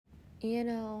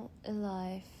In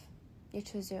life, you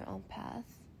choose your own path.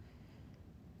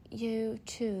 You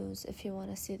choose if you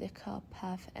want to see the cup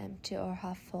half empty or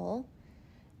half full.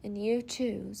 And you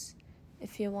choose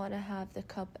if you want to have the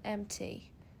cup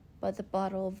empty, but the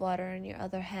bottle of water in your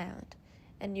other hand,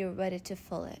 and you're ready to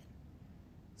fill it.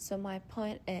 So my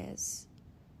point is,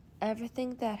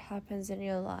 everything that happens in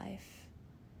your life,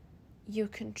 you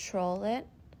control it.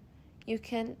 You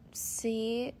can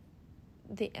see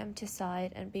the empty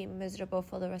side and be miserable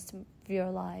for the rest of your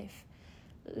life.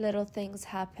 Little things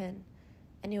happen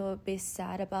and you will be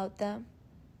sad about them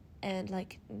and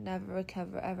never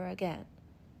recover ever again.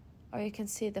 Or you can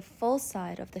see the full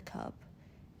side of the cup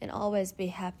and always be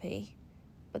happy,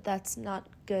 but that's not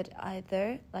good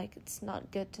either. It's not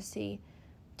good to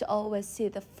always see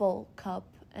the full cup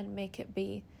and make it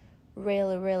be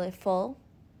really, really full.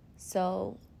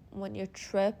 So when you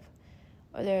trip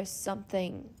or there's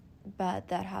something bad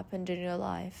that happened in your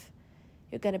life,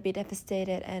 you're going to be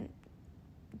devastated and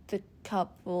the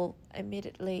cup will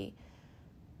immediately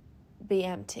be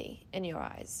empty in your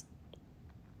eyes.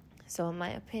 So in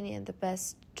my opinion, the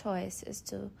best choice is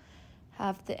to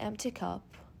have the empty cup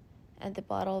and the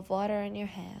bottle of water in your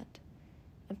hand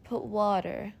and put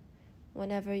water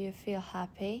whenever you feel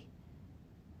happy.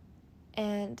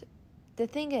 And the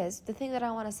thing that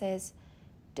I want to say is,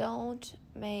 don't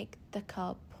make the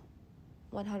cup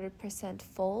 100%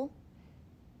 full,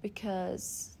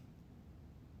 because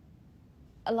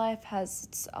life has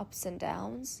its ups and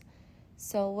downs.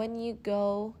 So when you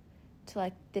go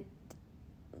to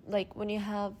when you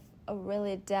have a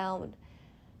really down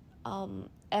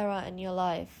era in your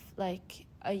life, like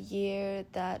a year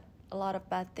that a lot of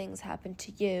bad things happened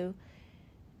to you,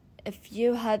 if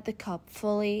you had the cup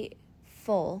fully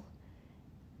full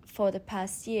for the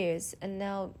past years and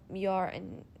now you're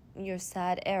in your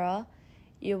sad era,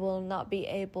 you will not be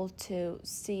able to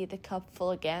see the cup full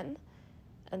again,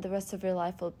 and the rest of your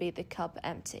life will be the cup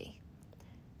empty.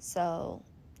 So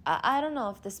I don't know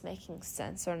if this is making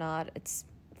sense or not. It's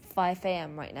 5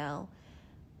 a.m. right now,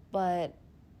 but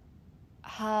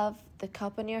have the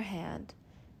cup in your hand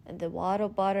and the water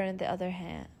bottle in the other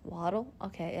hand. Waddle?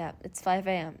 Okay, yeah, it's 5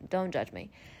 a.m. Don't judge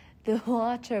me. The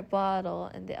water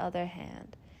bottle in the other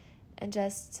hand, and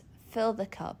just fill the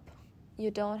cup. You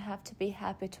don't have to be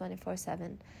happy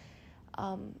 24/7.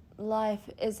 Life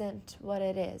isn't what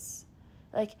it is.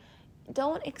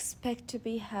 Don't expect to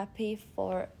be happy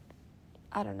for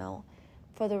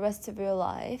the rest of your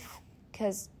life,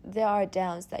 because there are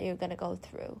downs that you're going to go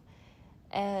through.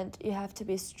 And you have to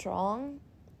be strong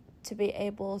to be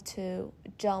able to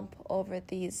jump over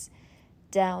these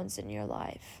downs in your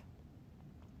life.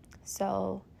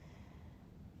 So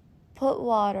put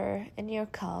water in your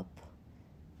cup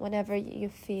whenever you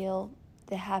feel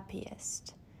the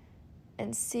happiest,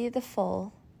 and see the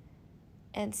full,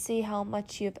 and see how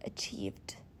much you've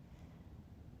achieved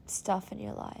stuff in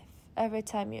your life. Every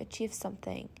time you achieve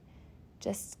something,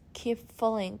 just keep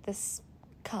filling this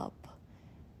cup.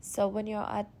 So when you're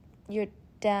at your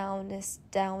downest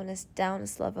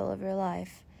level of your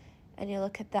life, and you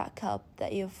look at that cup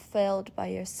that you've filled by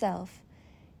yourself,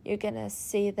 you're gonna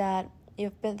see that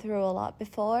you've been through a lot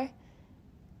before,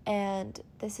 and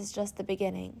this is just the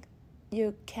beginning.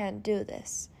 You can do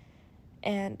this,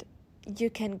 and you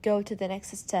can go to the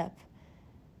next step.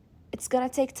 It's gonna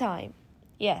take time.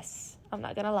 Yes, I'm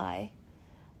not gonna lie.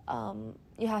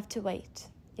 You have to wait.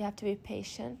 You have to be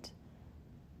patient.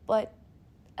 But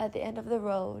at the end of the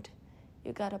road,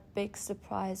 you got a big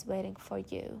surprise waiting for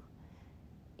you.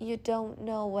 You don't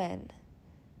know when.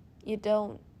 You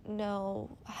don't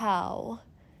know how.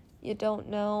 You don't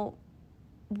know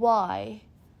why.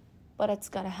 But it's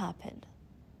gonna happen.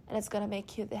 And it's gonna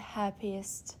make you the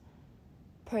happiest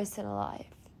person alive.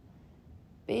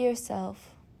 Be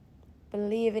yourself.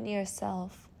 Believe in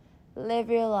yourself.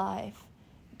 Live your life.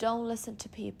 Don't listen to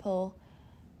people.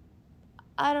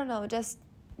 Just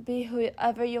be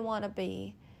whoever you want to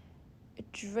be.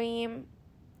 Dream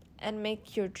and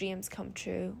make your dreams come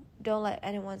true. Don't let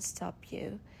anyone stop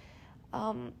you.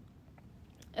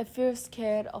 If you're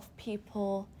scared of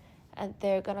people and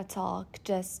they're gonna talk,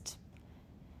 just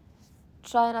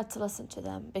try not to listen to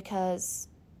them, because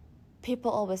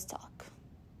people always talk.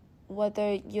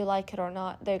 Whether you like it or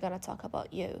not, they're gonna talk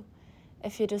about you.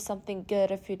 If you do something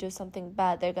good, if you do something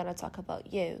bad, they're gonna talk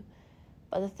about you.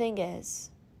 But the thing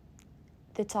is,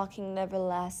 the talking never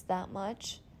lasts that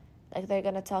much. They're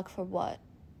gonna talk for what?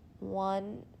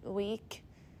 1 week,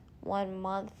 1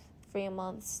 month, 3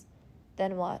 months.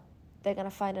 Then what? They're gonna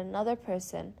find another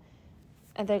person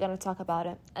and they're gonna talk about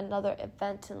it. Another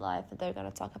event in life and they're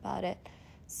gonna talk about it.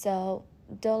 So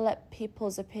don't let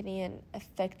people's opinion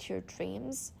affect your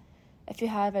dreams. If you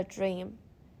have a dream,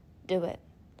 do it.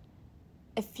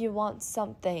 If you want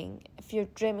something, if you're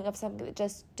dreaming of something,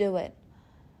 just do it.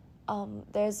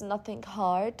 There's nothing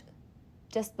hard.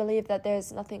 Just believe that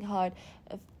there's nothing hard.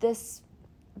 If this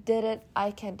did it,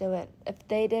 I can do it. If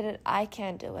they did it, I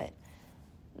can do it.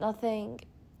 Nothing.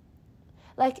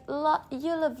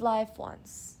 You live life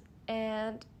once,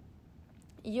 and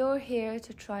you're here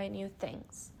to try new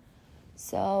things.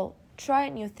 So try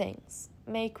new things.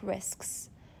 Make risks.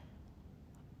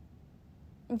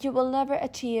 You will never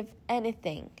achieve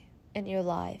anything in your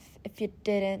life if you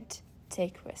didn't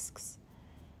take risks.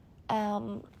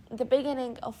 The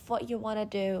beginning of what you want to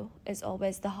do is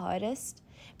always the hardest,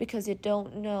 because you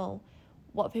don't know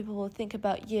what people will think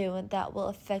about you, and that will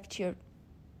affect your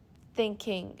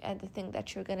thinking and the thing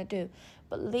that you're going to do.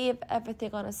 But leave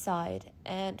everything on a side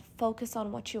and focus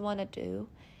on what you want to do.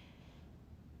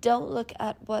 Don't look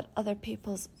at what other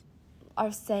people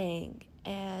are saying,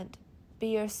 and be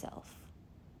yourself.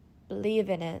 Believe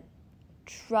in it.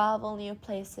 Travel new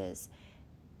places.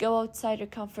 Go outside your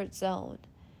comfort zone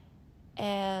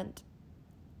and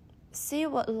see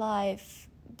what life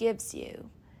gives you.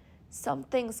 Some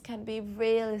things can be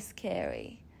really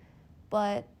scary,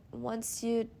 but once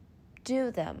you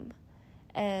do them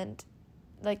and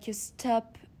you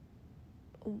step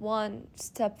one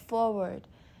step forward,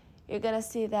 you're gonna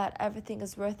see that everything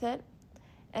is worth it.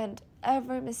 And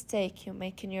every mistake you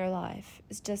make in your life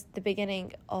is just the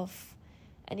beginning of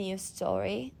a new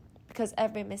story, because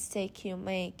every mistake you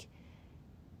make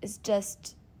is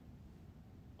just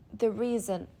the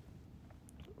reason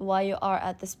why you are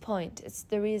at this point. It's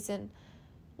the reason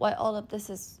why all of this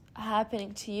is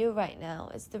happening to you right now.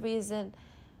 It's the reason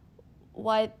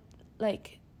why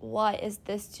is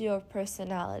this your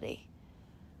personality?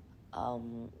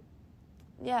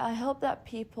 I hope that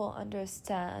people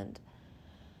understand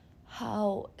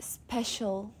how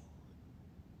special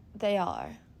they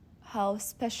are, how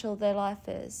special their life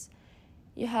is.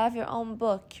 You have your own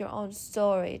book, your own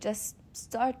story. Just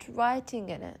start writing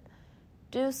in it.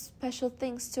 Do special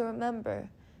things to remember.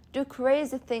 Do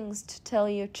crazy things to tell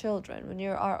your children when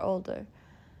you are older.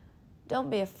 Don't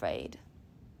be afraid,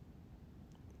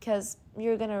 because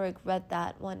you're going to regret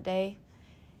that one day.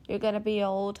 You're going to be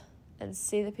old and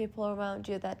see the people around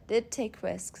you that did take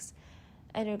risks,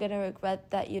 and you're going to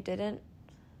regret that you didn't.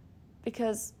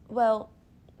 Because,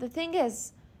 the thing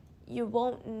is, you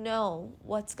won't know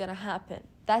what's going to happen.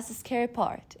 That's the scary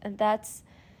part, and that's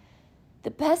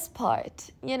the best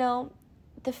part.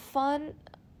 The fun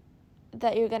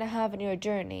that you're going to have in your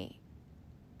journey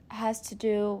has to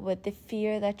do with the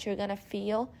fear that you're going to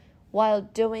feel while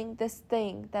doing this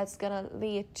thing that's going to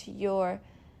lead to your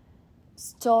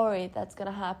story that's going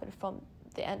to happen from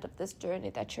the end of this journey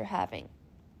that you're having.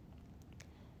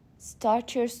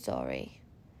 Start your story.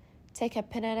 Take a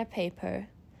pen and a paper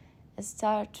and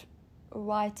start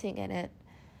writing in it.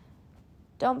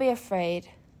 Don't be afraid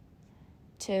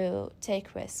to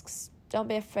take risks. Don't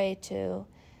be afraid to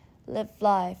live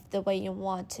life the way you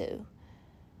want to.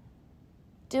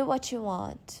 Do what you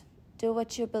want. Do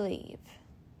what you believe.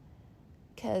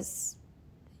 Because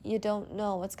you don't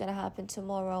know what's going to happen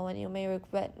tomorrow, and you may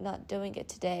regret not doing it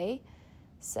today.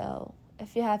 So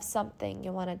if you have something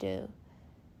you want to do,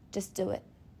 just do it.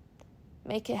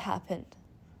 Make it happen.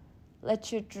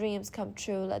 Let your dreams come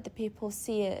true. Let the people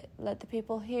see it. Let the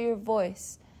people hear your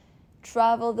voice.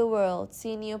 Travel the world.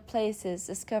 See new places.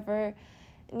 Discover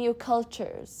new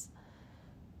cultures.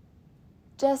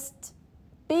 Just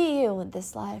be you in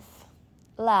this life.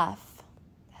 Laugh.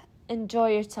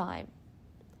 Enjoy your time.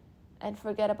 And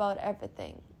forget about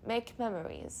everything. Make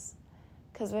memories.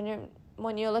 Because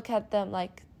when you look at them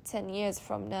 10 years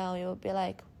from now, you'll be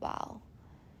like, wow,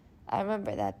 I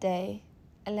remember that day,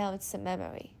 and now it's a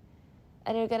memory.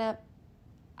 And you're going to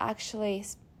actually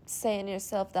say in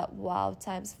yourself that, wow,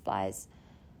 time flies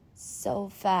so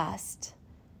fast.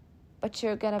 But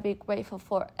you're going to be grateful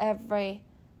for every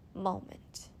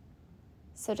moment.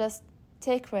 So just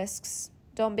take risks.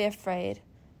 Don't be afraid.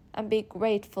 And be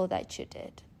grateful that you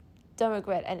did. Don't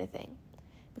regret anything.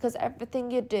 Because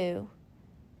everything you do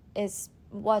is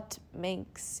what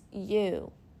makes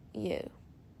you, you.